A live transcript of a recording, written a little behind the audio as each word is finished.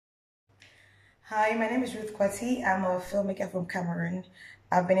Hi, my name is Ruth Nkweti. I'm a filmmaker from Cameroon.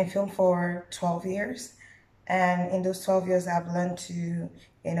 I've been in film for 12 years, and in those 12 years, I've learned to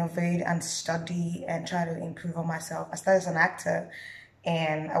innovate and study and try to improve on myself. I started as an actor,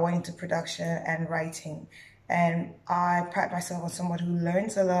 and I went into production and writing. And I pride myself on someone who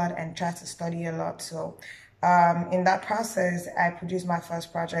learns a lot and tries to study a lot. So, in that process, I produced my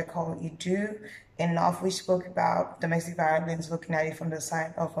first project called Idu Enough, which spoke about domestic violence, looking at it from the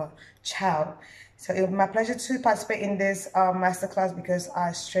side of a child. So it was my pleasure to participate in this masterclass because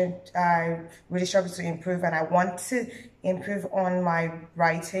I really struggle to improve and I want to improve on my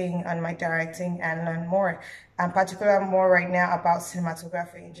writing and my directing and learn more. And particularly more right now about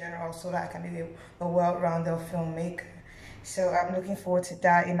cinematography in general so that I can be a well-rounded filmmaker. So I'm looking forward to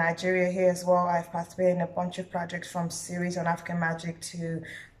that. In Nigeria here as well, I've participated in a bunch of projects from series on African Magic to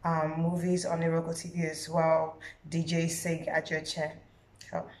movies on Iroko TV as well, DJ Sig Ajoche.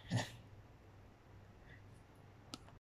 So.